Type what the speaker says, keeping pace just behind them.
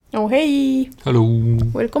Oh, hey! Hello.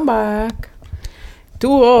 Welcome back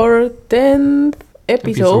to our 10th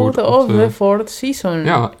episode of the 4th season.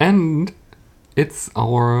 Yeah, and it's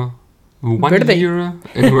our 1 Birthday. year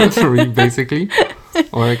anniversary, basically.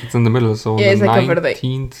 Or like it's in the middle, so Yeah, on it's the like a birthday.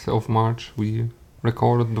 19th of March we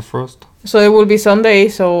recorded the first. So it will be Sunday,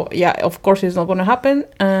 so yeah, of course it's not going to happen,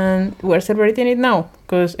 and we're celebrating it now,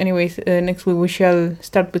 because anyways, next week we shall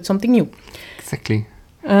start with something new. Exactly.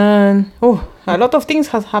 And, a lot of things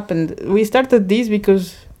has happened. We started this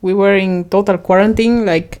because we were in total quarantine,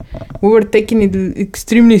 like, we were taking it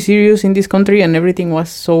extremely serious in this country, and everything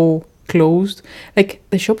was so closed. Like,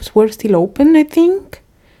 the shops were still open, I think?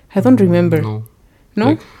 I don't remember. No?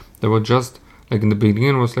 No? They were just, like in the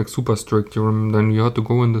beginning it was like super strict. You remember, then you had to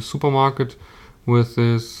go in the supermarket with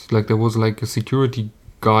this, like there was like a security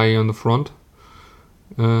guy on the front.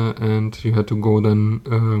 And you had to go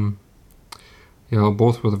then...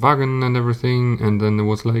 both with wagon and everything, and then there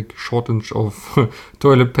was like shortage of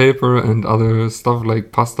toilet paper and other stuff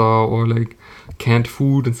like pasta or like canned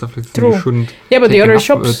food and stuff like that. True. You shouldn't Yeah, but take the other enough,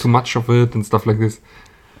 shops... too much of it and stuff like this.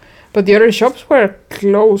 But the other shops were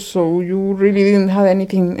closed, so you really didn't have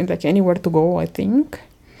anything, like, anywhere to go, I think.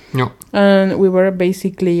 Yeah. And we were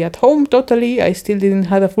basically at home totally. I still didn't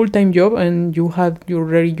have a full-time job, and you had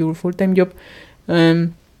your full-time job.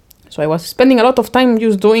 So I was spending a lot of time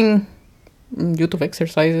just doing YouTube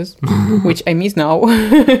exercises, which I miss now.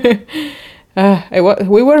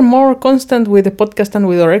 We were more constant with the podcast and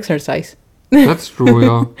with our exercise. That's true,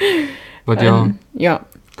 yeah. But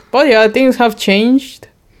But yeah, things have changed.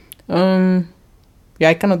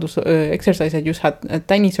 I cannot do exercise. I just had a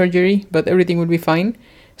tiny surgery, but everything will be fine.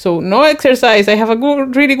 So no exercise. I have a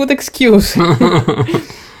really good excuse.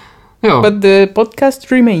 Yeah. But the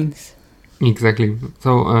podcast remains. Exactly.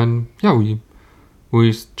 So, and yeah, we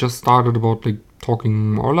just started about like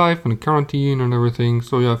talking our life and the quarantine and everything.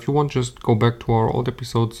 So yeah, if you want, just go back to our old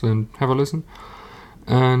episodes and have a listen.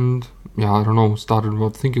 And yeah, I don't know, started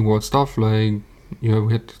about thinking about stuff like, yeah,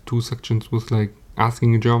 we had 2 sections with like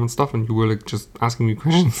asking German stuff, and you were like just asking me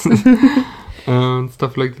questions and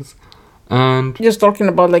stuff like this. And just talking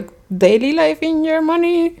about like daily life in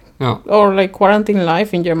Germany. Yeah. Or like quarantine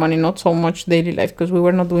life in Germany, not so much daily life, because we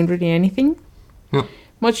were not doing really anything. Yeah.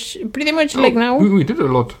 Pretty much like now. We did a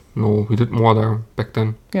lot. No, we did more there back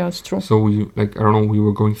then. Yeah, it's true. So we, like, I don't know, we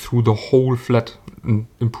were going through the whole flat and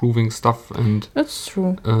improving stuff, and... That's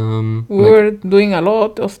true. We were doing a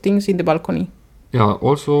lot of things in the balcony. Yeah,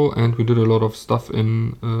 also, and we did a lot of stuff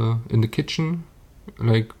in the kitchen.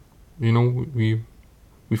 Like, you know, we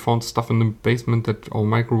found stuff in the basement that our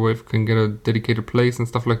microwave can get a dedicated place and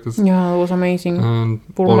stuff like this. Yeah, it was amazing. And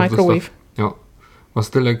poor microwave. Yeah, was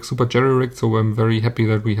still like super jerry-rigged, so I'm very happy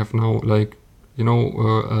that we have now, like, you know,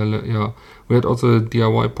 we had also a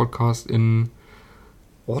DIY podcast in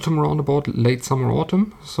autumn roundabout, late summer,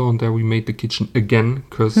 autumn. So there we made the kitchen again,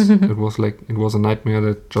 because it was a nightmare.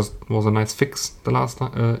 That just was a nice fix the last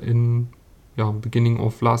beginning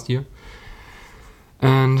of last year.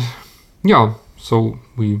 And yeah, so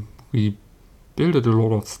we built a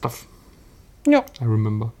lot of stuff. Yeah, I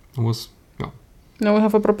remember it was Now we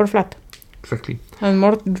have a proper flat. Exactly. And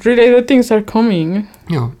more related things are coming.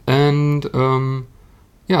 Yeah, and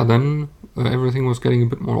then everything was getting a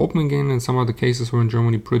bit more open again, and some of the cases were in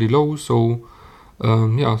Germany pretty low. So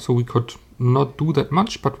so we could not do that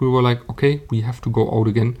much, but we were like, okay, we have to go out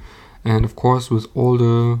again. And of course, with all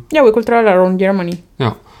the... Yeah, we could travel around Germany.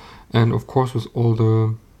 Yeah, and of course, with all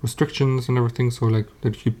the restrictions and everything, so like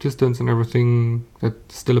that keep distance and everything, that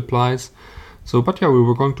still applies. So, but yeah, we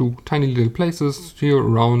were going to tiny little places here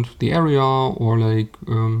around the area, or like,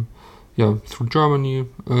 through Germany,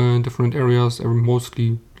 different areas,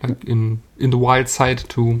 mostly like in the wild side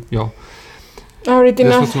to, Everything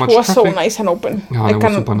was traffic. So nice and open. Yeah, it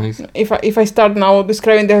was super nice. If I start now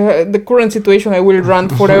describing the current situation, I will run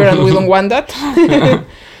forever, and we don't want that.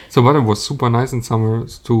 So, but it was super nice in summer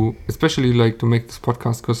to, especially like to make this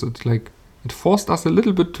podcast, because it's like, it forced us a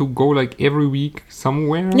little bit to go like every week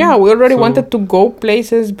somewhere. Yeah, we already wanted to go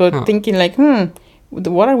places, but thinking like,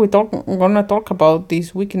 what are we gonna talk about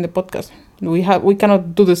this week in the podcast? We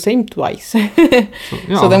cannot do the same twice.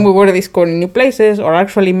 So then we were discovering new places, or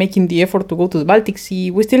actually making the effort to go to the Baltic Sea.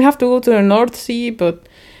 We still have to go to the North Sea, but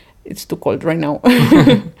it's too cold right now.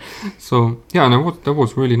 So yeah, and that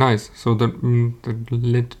was really nice. So that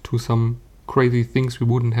led to some crazy things we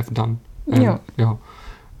wouldn't have done. And,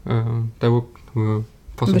 they were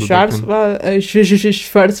possible. The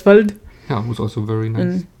Schwarzwald. Yeah, it was also very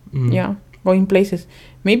nice. Yeah, going places.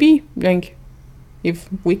 Maybe like if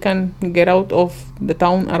we can get out of the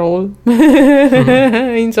town at all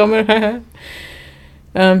in summer,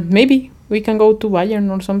 maybe we can go to Bayern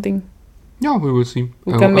or something. Yeah, we will see.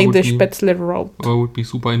 We can make the Spätzle route. I would be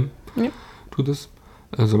super in to this.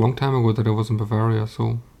 It was a long time ago that I was in Bavaria,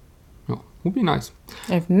 so yeah, would be nice.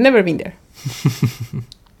 I've never been there.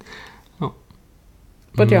 Oh.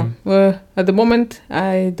 But at the moment,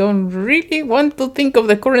 I don't really want to think of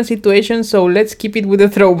the current situation, so let's keep it with a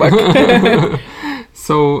throwback.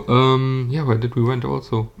 So, where did we went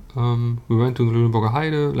also? We went to the Lüneburger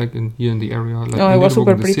Heide, like here in the area. Like it was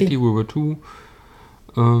super pretty. pretty. City we were too.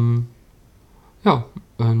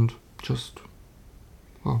 And just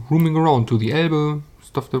roaming around to the Elbe,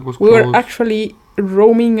 stuff that was close. We were actually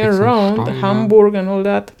roaming around Hamburg and all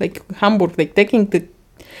that. Like Hamburg, like taking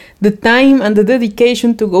the time and the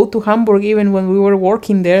dedication to go to Hamburg even when we were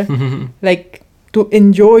working there. Like to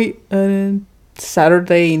enjoy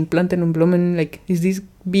Saturday in Planten und Blumen. Like is this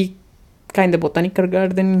big kind of botanical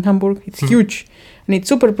garden in Hamburg. It's huge and it's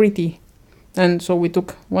super pretty. And so we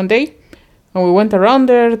took one day and we went around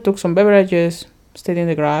there, took some beverages, stayed in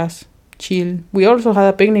the grass, chill. We also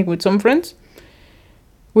had a picnic with some friends,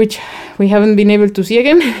 which we haven't been able to see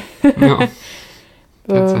again. No,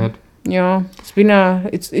 that's sad. Yeah, it's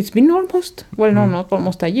been almost, well, no, not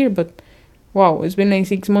almost a year, but wow, it's been like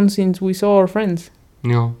 6 months since we saw our friends.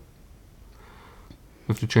 Yeah.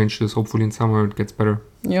 We have to change this. Hopefully in summer it gets better.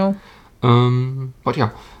 Yeah. But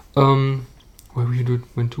yeah, where we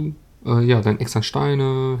went to? Then Externsteine.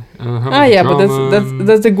 But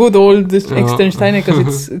that's the good old Externsteine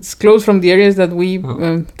because it's close from the areas that we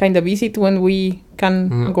kind of visit when we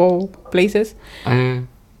can go places. I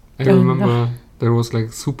remember there was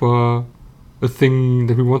like super a thing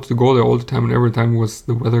that we wanted to go there all the time, and every time was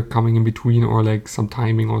the weather coming in between or like some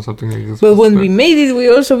timing or something like this. But when we made it, we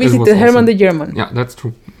also visited Hermann the German. Yeah, that's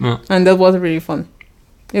true. Yeah. And that was really fun.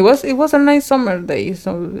 It was a nice summer day,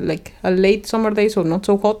 so like a late summer day, so not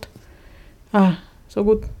so hot. So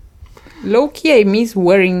good. Low key, I miss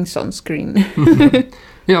wearing sunscreen.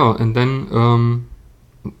 Yeah, and then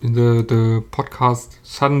the podcast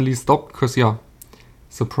suddenly stopped because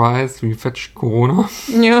surprise, we fetched Corona.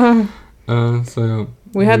 Yeah.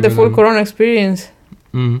 We had the full Corona experience.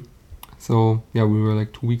 So we were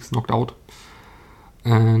like 2 weeks knocked out,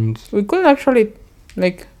 and we could actually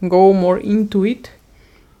like go more into it.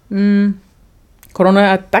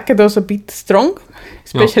 Corona attacked us a bit strong,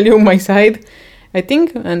 especially on my side, I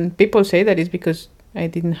think. And people say that it's because I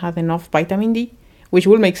didn't have enough vitamin D, which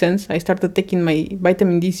will make sense. I started taking my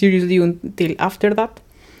vitamin D seriously until after that.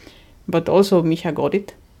 But also Misha got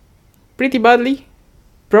it pretty badly,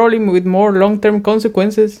 probably with more long-term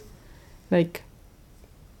consequences, like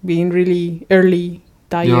being really early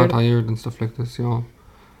tired. Yeah, tired and stuff like this,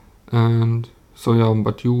 And so,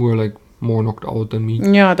 but you were like more knocked out than me.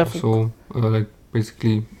 Yeah, definitely. So, like,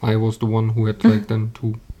 basically, I was the one who had, like, then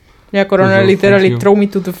to... Yeah, Corona literally threw me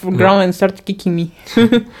to the ground and started kicking me.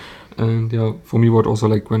 And, for me, what also,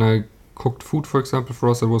 like, when I cooked food, for example, for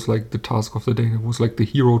us, it was, like, the task of the day. It was, like, the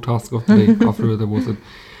hero task of the day. After that was it.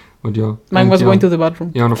 But, Mine was going to the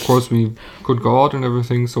bathroom. Yeah, and of course, we could go out and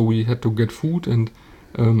everything, so we had to get food. And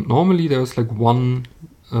normally, there's, like, one...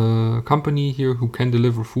 company here who can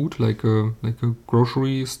deliver food, like a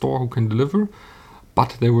grocery store who can deliver,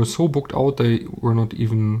 but they were so booked out they were not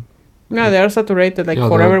even. Yeah, they are saturated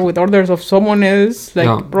forever with orders of someone else.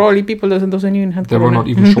 Probably people doesn't even have. They were not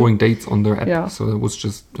even showing dates on their app, so it was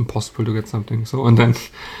just impossible to get something. So and then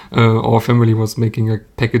our family was making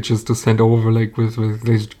packages to send over, like with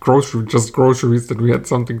these groceries that we had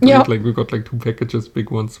something to eat. Like we got like 2 packages, big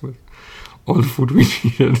ones with all the food we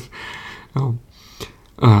needed.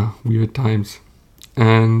 Weird times.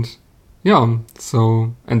 And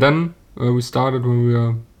so and then we started when we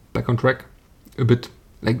were back on track a bit.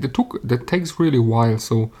 Like that takes really a while,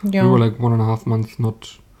 so we were like 1.5 months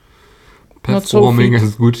not performing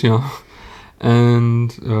as good,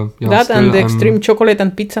 and that and the extreme chocolate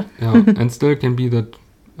and pizza. And still can be that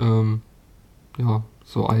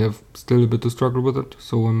so I have still a bit to struggle with it.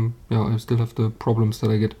 So I still have the problems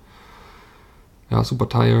that I get super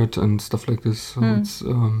tired and stuff like this. So it's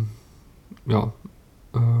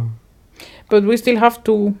but we still have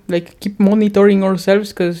to like keep monitoring ourselves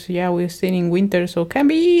because we're staying in winter, so can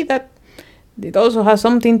be that it also has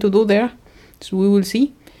something to do there. So we will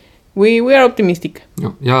see. We are optimistic.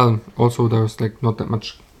 Also there's like not that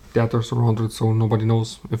much data around it, so nobody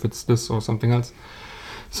knows if it's this or something else.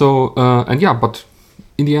 So but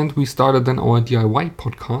in the end we started then our DIY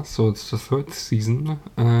podcast, so it's the 3rd season,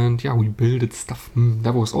 and we built stuff.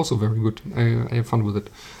 That was also very good. I had fun with it.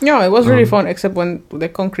 It was really fun, except when the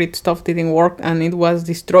concrete stuff didn't work and it was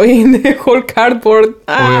destroying the whole cardboard.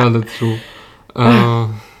 That's true.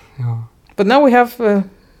 But now we have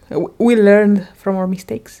we learned from our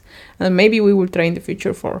mistakes, and maybe we will try in the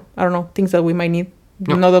future for, I don't know, things that we might need.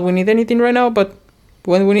 Yeah. Not that we need anything right now, but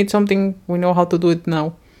when we need something, we know how to do it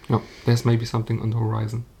now. No, there's maybe something on the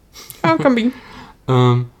horizon. Oh, can be.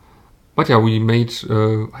 But yeah, we made,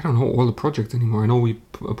 I don't know all the projects anymore. I know we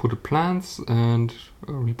put plants and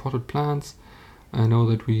repotted plants. I know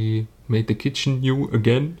that we made the kitchen new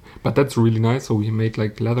again, but that's really nice. So we made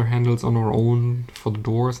like leather handles on our own for the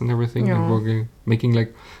doors and everything. Yeah. And we're making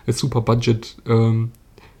like a super budget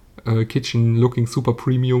kitchen looking super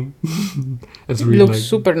premium. It's really looks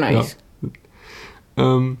super nice.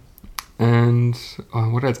 Yeah. And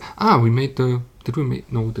what else? We made did we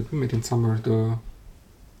make in summer the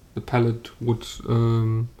pallet wood?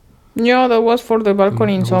 Yeah, that was for the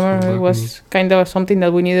balcony in summer. It was kind of something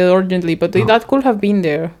that we needed urgently, but that could have been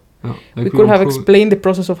there. Yeah, we could have explained the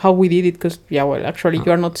process of how we did it, because actually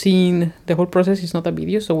you are not seeing the whole process. It's not a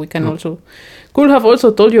video, so we can could have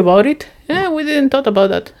also told you about it. Yeah, we didn't thought about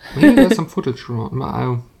that. Maybe there's some footage around.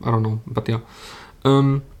 I don't know, but yeah.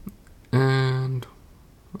 And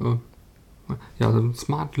the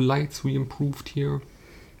smart lights we improved here.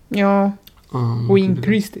 Yeah, we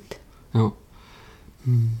increased it. Yeah.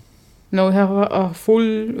 Now we have a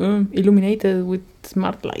full illuminated with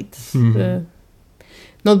smart lights.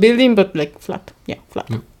 Not building, but like flat. Yeah, flat.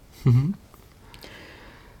 Yeah.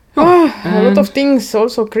 A lot of things.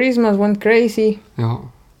 Also, Christmas went crazy. Yeah.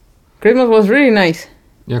 Christmas was really nice.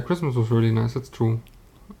 Yeah, Christmas was really nice. That's true.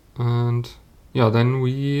 And then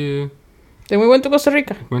we went to Costa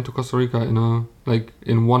Rica. Went to Costa Rica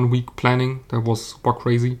in 1 week planning. That was super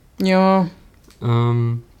crazy. Yeah.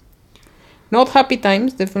 Not happy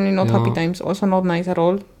times. Definitely not happy times. Also not nice at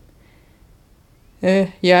all.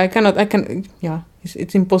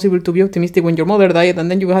 It's impossible to be optimistic when your mother died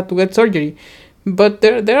and then you had to get surgery. But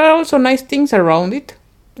there are also nice things around it.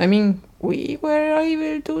 I mean, we were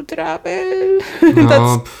able to travel.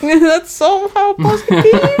 That's somehow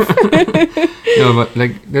positive. Yeah, but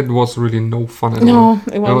like that was really no fun at all. No,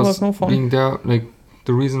 it was no fun. Being there, like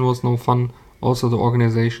the reason was no fun. Also, the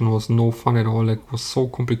organization was no fun at all. Like, it was so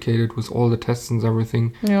complicated with all the tests and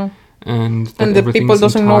everything. Yeah. And the people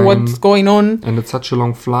doesn't know what's going on. And it's such a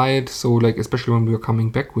long flight. So, like, especially when we were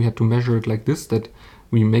coming back, we had to measure it like this, that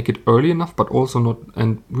we make it early enough, but also not,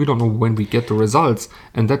 and we don't know when we get the results.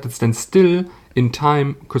 And that it's then still in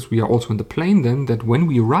time, because we are also in the plane then, that when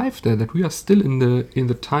we arrive there, that we are still in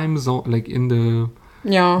the time zone, like in the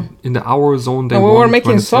hour zone. And we were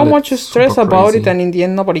making so much stress about it, and in the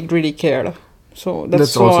end, nobody really cared. So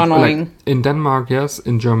that's so also annoying. Like, in Denmark, yes.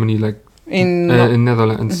 In Germany, like in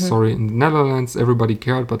Netherlands. Mm-hmm. Sorry, in the Netherlands, everybody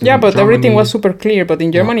cared, but but Germany, everything was super clear. But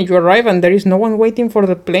in Germany, you arrive and there is no one waiting for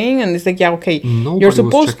the plane, and it's like, you're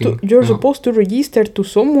supposed to register to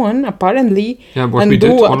someone apparently, and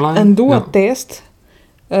do a test,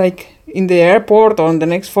 like in the airport or in the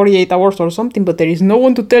next 48 hours or something. But there is no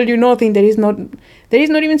one to tell you nothing. There is not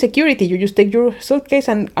even security. You just take your suitcase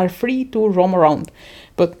and are free to roam around.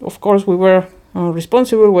 But of course, we were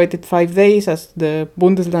responsible, waited 5 days as the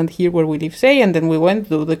Bundesland here where we live say, and then we went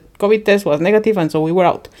to the COVID test, was negative, and so we were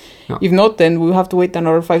out. Yeah. If not, then we have to wait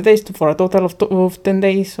another 5 days for a total of 10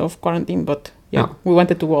 days of quarantine. But we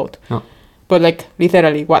wanted to go out. Yeah. But like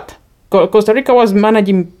literally, what? Costa Rica was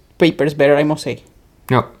managing papers better, I must say.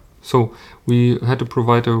 Yeah. So we had to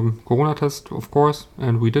provide a corona test, of course,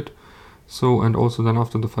 and we did. So, and also then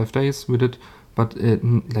after the 5 days, we did. But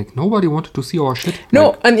like nobody wanted to see our shit.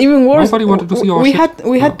 No, like, and even worse, nobody wanted to see our shit.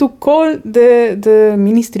 We had to call the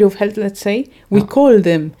Ministry of Health. Let's say we called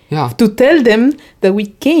them to tell them that we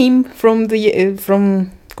came from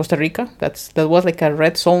from Costa Rica. That was like a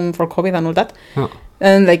red zone for COVID and all that. Yeah.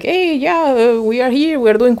 And like, hey, we are here. We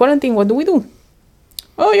are doing quarantine. What do we do?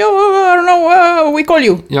 Oh, I don't know. We call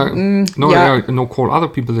you. No, call other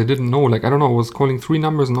people. They didn't know. Like, I don't know. I was calling 3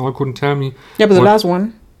 numbers and all couldn't tell me. Yeah, but the last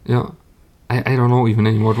one. Yeah. I don't know even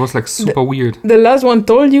anymore. It was like super weird. The last one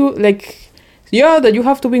told you like, that you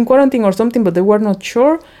have to be in quarantine or something, but they were not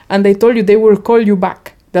sure, and they told you they will call you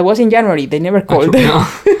back. That was in January. They never called.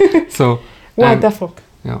 So what the fuck?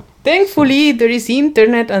 Yeah. Thankfully, there is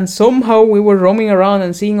internet, and somehow we were roaming around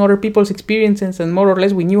and seeing other people's experiences, and more or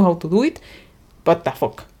less we knew how to do it. But the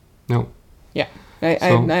fuck? No. Yeah.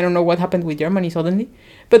 I don't know what happened with Germany suddenly.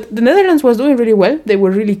 But the Netherlands was doing really well. They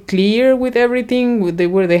were really clear with everything.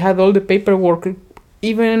 They had all the paperwork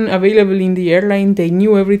even available in the airline. They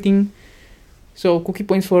knew everything. So cookie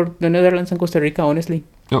points for the Netherlands and Costa Rica, honestly.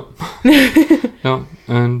 Yeah. Yeah.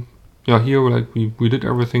 And here like we did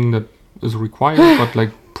everything that is required, but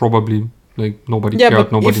like probably like nobody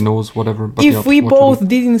cared, nobody knows, whatever. But if we both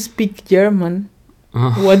didn't speak German,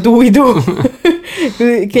 what do we do?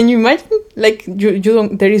 Can you imagine? Like you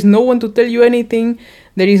don't. There is no one to tell you anything.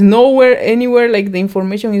 There is anywhere. Like the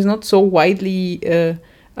information is not so widely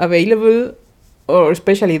available, or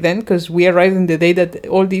especially then, because we arrived in the day that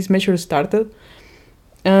all these measures started.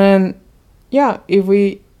 And yeah, if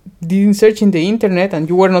we didn't search in the internet and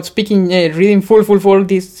you were not speaking, reading full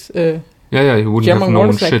this. You wouldn't German have known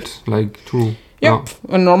words, shit. Like true. Yeah,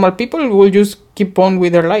 and normal people will just keep on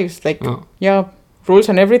with their lives. Like rules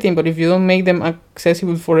and everything, but if you don't make them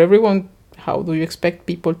accessible for everyone, how do you expect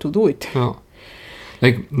people to do it? Yeah.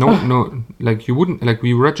 Like, no, like you wouldn't, like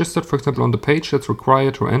we registered, for example, on the page that's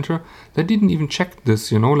required to enter. They didn't even check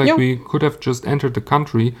this, like we could have just entered the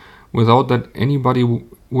country without that anybody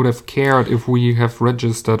would have cared if we have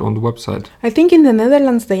registered on the website. I think in the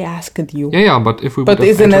Netherlands they asked you. Yeah, but if we would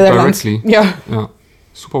have entered directly. Yeah.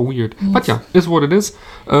 Super weird. Yes. But yeah, it's what it is.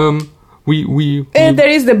 There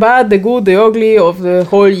is the bad, the good, the ugly of the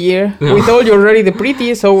whole year. Yeah. We told you already the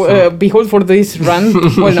pretty, so behold for this run.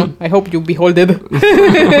 Well, no, I hope you beholded.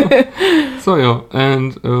 So yeah,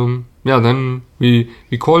 and then we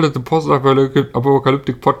called it the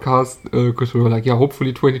post-apocalyptic podcast because we were like,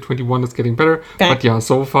 hopefully 2021 is getting better. But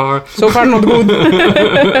so far not good.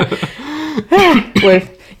 Well,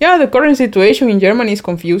 the current situation in Germany is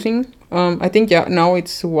confusing. I think now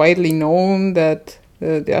it's widely known that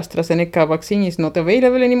the AstraZeneca vaccine is not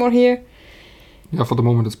available anymore here. Yeah, for the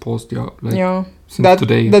moment it's paused, since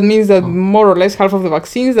today. That means that more or less half of the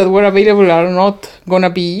vaccines that were available are not gonna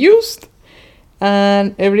be used.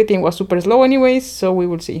 And everything was super slow anyways, so we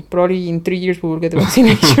will see. Probably in 3 years we will get the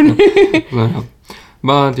vaccination.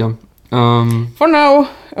 But for now,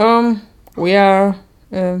 we are,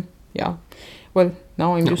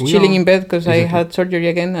 now I'm just chilling in bed because I had surgery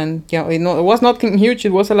again, and it was not huge.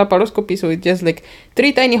 It was a laparoscopy, so it's just like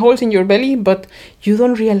 3 tiny holes in your belly, but you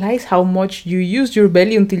don't realize how much you use your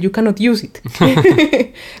belly until you cannot use it.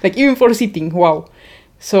 Like even for sitting, wow.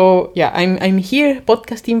 So I'm here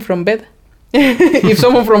podcasting from bed. If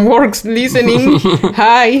someone from work's listening,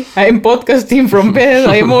 hi, I'm podcasting from bed.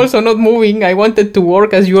 I am also not moving. I wanted to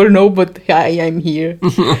work, as you all know, but hi, I'm here.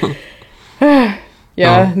 That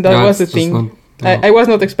was the thing. I was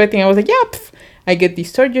not expecting. I was like, I get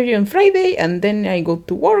this surgery on Friday, and then I go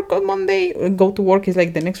to work on Monday. Go to work is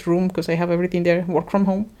like the next room because I have everything there, work from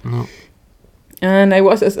home. No. And I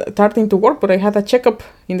was starting to work, but I had a checkup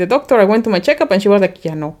in the doctor. I went to my checkup, and she was like,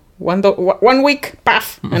 1 week,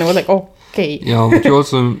 paf. And I was like, okay. Yeah, but you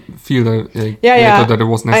also feel that later that it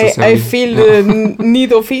was necessary. I feel the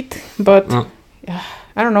need of it, but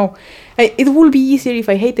I don't know. It would be easier if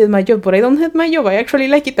I hated my job, but I don't hate my job. I actually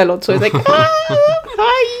like it a lot, so it's like, hi.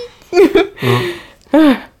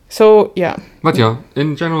 So but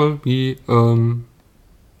in general, we're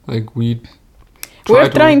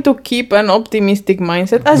trying to keep an optimistic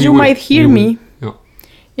mindset, as you might hear me.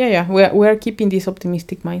 We are keeping this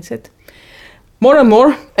optimistic mindset more and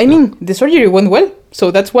more. I mean, the surgery went well,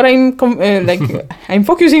 so that's what I'm I'm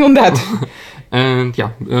focusing on that. And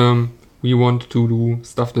we want to do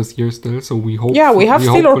stuff this year still, so we hope. Yeah, we have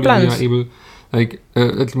still our plans. We are able,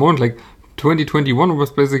 at the moment, 2021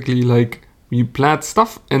 was basically we planned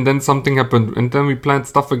stuff and then something happened, and then we planned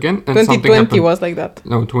stuff again and something happened. 2020 was like that.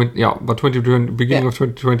 No, but 2020, beginning of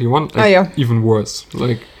 2021, even worse.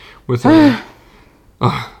 With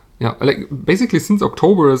basically since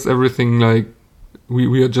October is everything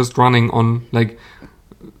we are just running on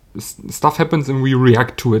stuff happens and we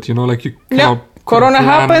react to it. You cannot. Corona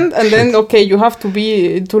happened, and then you have to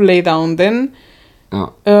lay down. Then,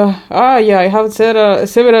 I have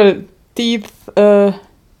several teeth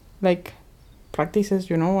practices.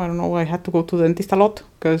 I don't know. I had to go to the dentist a lot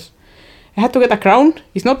because I had to get a crown.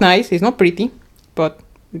 It's not nice. It's not pretty, but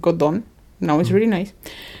it got done. Now it's really nice.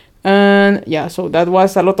 And so that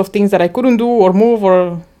was a lot of things that I couldn't do or move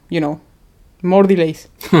or more delays.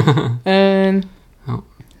 And.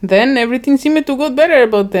 Then everything seemed to get better,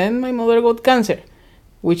 but then my mother got cancer,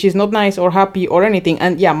 which is not nice or happy or anything.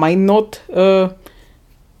 And might not,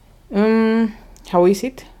 how is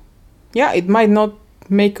it? It might not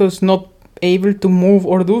make us not able to move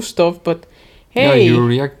or do stuff, but hey. You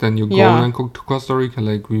react and you go and cook to Costa Rica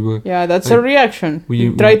we were. Yeah, that's a reaction.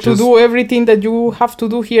 We try to do everything that you have to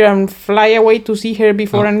do here and fly away to see her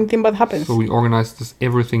before anything bad happens. So we organized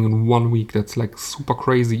everything in 1 week. That's super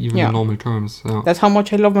crazy, even in normal terms. Yeah. That's how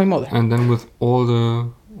much I love my mother. And then with all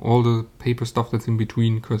the paper stuff that's in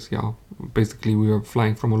between, because basically we are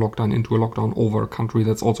flying from a lockdown into a lockdown over a country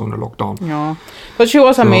that's also in a lockdown. Yeah, but she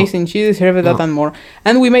was amazing. She deserved that and more.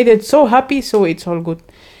 And we made it so happy, so it's all good.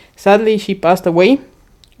 Sadly, she passed away,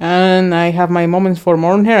 and I have my moments for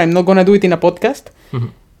mourn her. I'm not gonna do it in a podcast. Mm-hmm.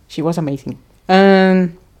 She was amazing,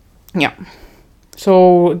 and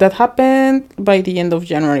So that happened by the end of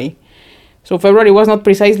January. So February was not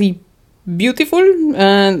precisely beautiful,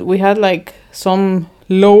 and we had like some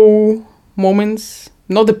low moments,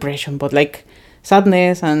 not depression, but like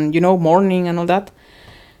sadness and, mourning and all that.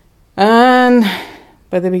 And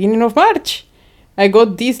by the beginning of March, I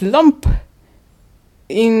got this lump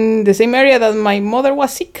in the same area that my mother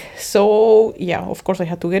was sick. So yeah, of course I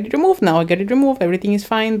had to get it removed. Now I get it removed, everything is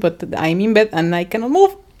fine, but I'm in bed and I cannot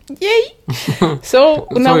move. Yay! So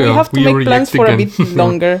now we have to make plans for a bit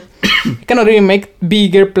longer. I cannot even make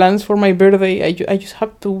bigger plans for my birthday. I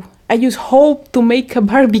just hope to make a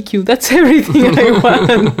barbecue. That's everything I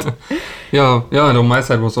want. Yeah, and on my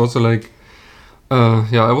side was also like,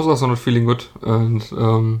 I was also not feeling good, and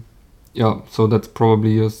so that's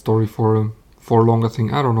probably a story for a longer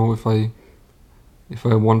thing. I don't know if I at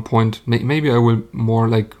one point maybe I will more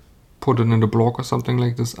like put it in the blog or something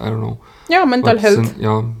like this. I don't know. Yeah, mental health.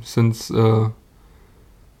 Since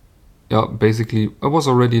basically I was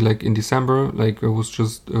already like in December, like I was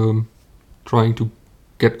just trying to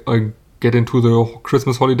get into the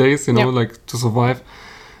Christmas holidays, like to survive.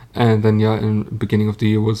 And then in the beginning of the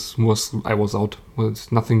year I was out.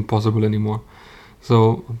 It's nothing possible anymore.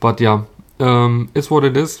 So, but it's what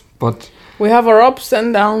it is. But we have our ups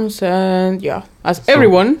and downs, and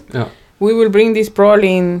everyone, we will bring this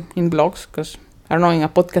probably in blogs, because I don't know, in a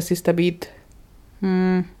podcast it's a bit it's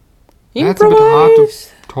a bit hard to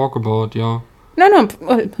talk about. No,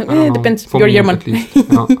 it depends. You're German. At least.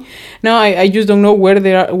 Yeah. No, I just don't know where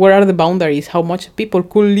are the boundaries, how much people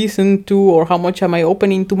could listen to, or how much am I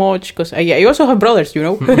opening too much, because I also have brothers,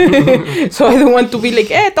 So I don't want to be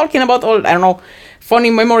like, talking about all, I don't know,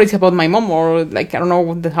 funny memories about my mom, or like, I don't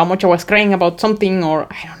know, how much I was crying about something, or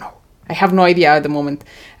I don't know. I have no idea at the moment.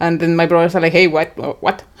 And then my brothers are like, hey, what?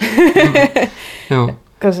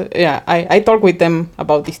 Because, I talk with them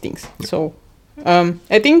about these things. So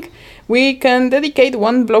I think we can dedicate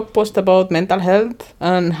one blog post about mental health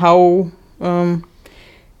and how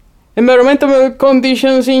environmental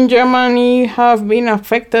conditions in Germany have been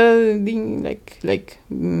affected in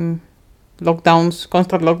lockdowns,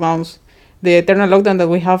 constant lockdowns, the eternal lockdown that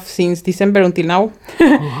we have since December until now.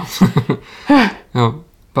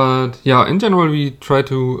 But in general we try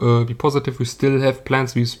to be positive. We still have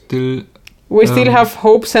plans. We still have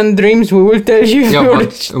hopes and dreams. We will tell you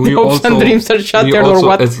if hopes and dreams are shattered or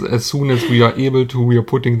what. As soon as we are able to, we are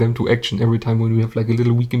putting them to action every time when we have like a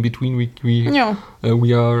little week in between. We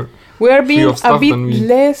are being a bit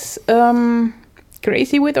less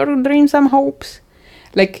crazy with our dreams and hopes.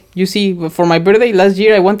 Like, you see, for my birthday last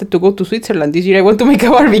year, I wanted to go to Switzerland. This year, I want to make a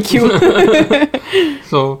barbecue.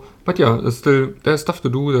 So, but still, there's stuff to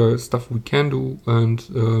do. There's stuff we can do, and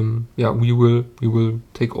we will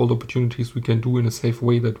take all the opportunities we can do in a safe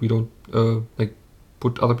way that we don't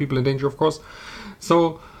put other people in danger, of course.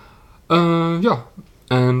 So,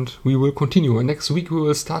 and we will continue. And next week we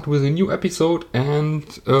will start with a new episode. And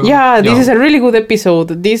this is a really good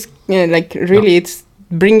episode. This it's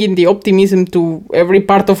bringing the optimism to every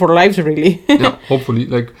part of our lives, really. Hopefully,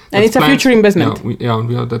 and it's a future investment. We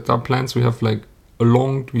have our plans. We have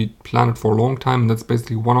we planned it for a long time, and that's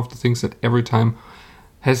basically one of the things that every time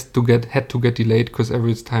had to get delayed because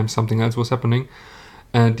every time something else was happening.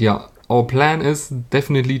 And our plan is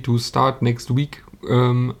definitely to start next week,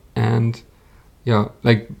 and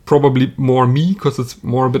probably more me, because it's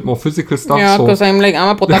a bit more physical stuff. Yeah, because I'm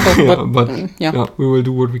a potato. but we will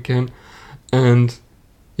do what we can. And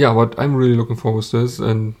but I'm really looking forward to this,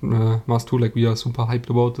 and Mars too. We are super hyped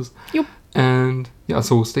about this. Yep. And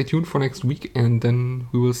so stay tuned for next week, and then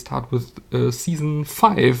we will start with season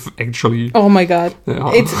 5. Actually. Oh my God!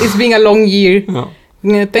 It's been a long year.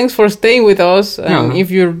 Thanks for staying with us. If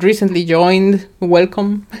you recently joined,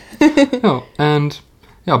 welcome.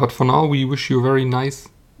 But for now, we wish you a very nice.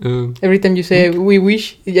 Every time you say we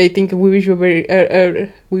wish, I think we wish you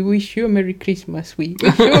we wish you a Merry Christmas. We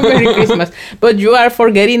wish you a Merry Christmas. But you are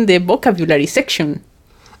forgetting the vocabulary section.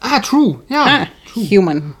 True. Yeah. True.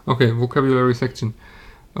 Human. Okay, vocabulary section.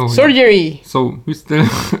 Surgery. Yeah. So we still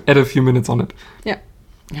add a few minutes on it. Yeah.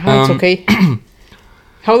 It's okay.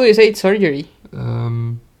 How do you say it? Surgery.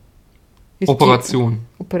 Operation.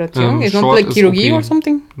 Operation? It's not like chirurgy or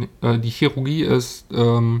something? Die Chirurgie is...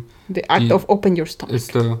 the act of open your stomach.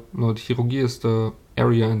 The Chirurgie is the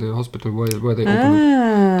area in the hospital where they open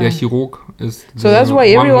it. Der Chirurg is... So that's why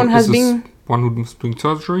everyone has been... One who's doing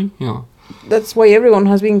surgery, That's why everyone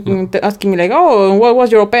has been asking me what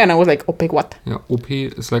was your OP? And I was like, OP what? Ja, OP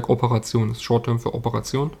ist Operation, ist short term für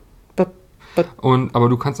Operation. But aber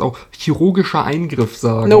du kannst auch chirurgischer Eingriff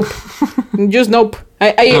sagen. Nope. Just nope.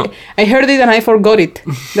 I heard it and I forgot it.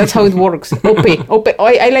 That's how it works. OP.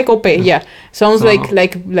 I like OP. Yeah, sounds like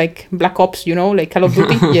Black Ops. Like Call of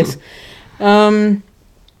Duty. Yes.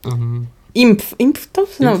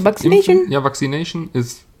 Impfstoff? No, vaccination. Vaccination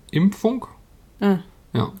is Impfung. Ja.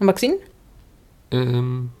 Vaccine?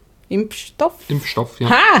 Impfstoff. Ja.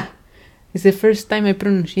 Ha! It's the first time I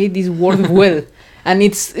pronunciate this word well, and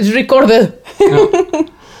it's recorded. Yeah.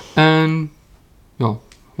 And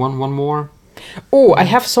one more. Oh, I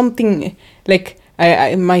have something like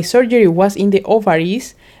my surgery was in the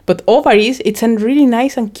ovaries, but ovaries, it's a really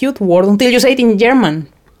nice and cute word until you say it in German.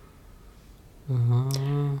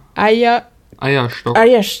 Eierstock.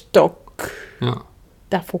 Eierstock. Yeah.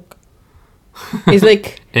 The fuck. It's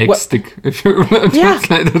like Eggstick, if you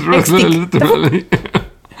translate it literally.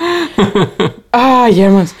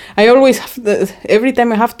 Germans. I always have every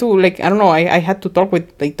time I have to, I don't know, I had to talk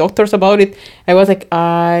with doctors about it. I was like,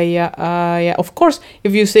 yeah. Of course,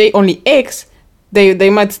 if you say only eggs, they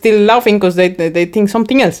might still laughing because they think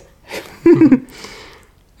something else.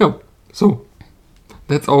 Yeah. So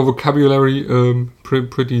that's our vocabulary.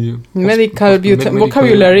 Pretty medical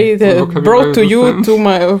vocabulary brought to you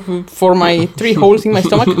for my 3 holes in my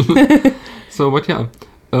stomach. So, but yeah.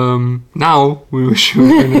 Now we wish you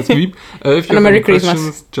a nice week. If you have any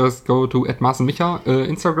questions, just go to @MarcenMicha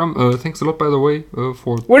Instagram. Thanks a lot, by the way,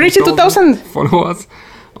 for we reached 2,000 followers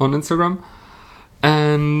on Instagram.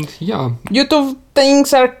 And yeah, YouTube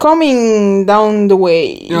things are coming down the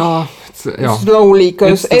way. Yeah, slowly,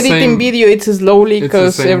 because editing video it's slowly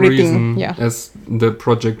because everything. Yeah, as the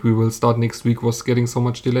project we will start next week was getting so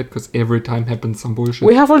much delayed because every time happens some bullshit.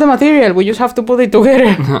 We have all the material. We just have to put it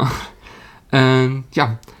together. And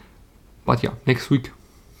but next week,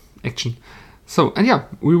 action. So, and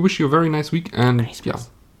we wish you a very nice week and Christmas.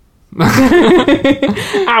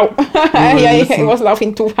 Ow! I was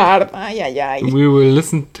laughing too hard. We will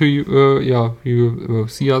listen to you. You will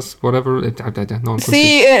see us. Whatever.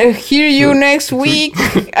 Hear you next week.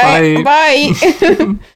 Bye. Bye.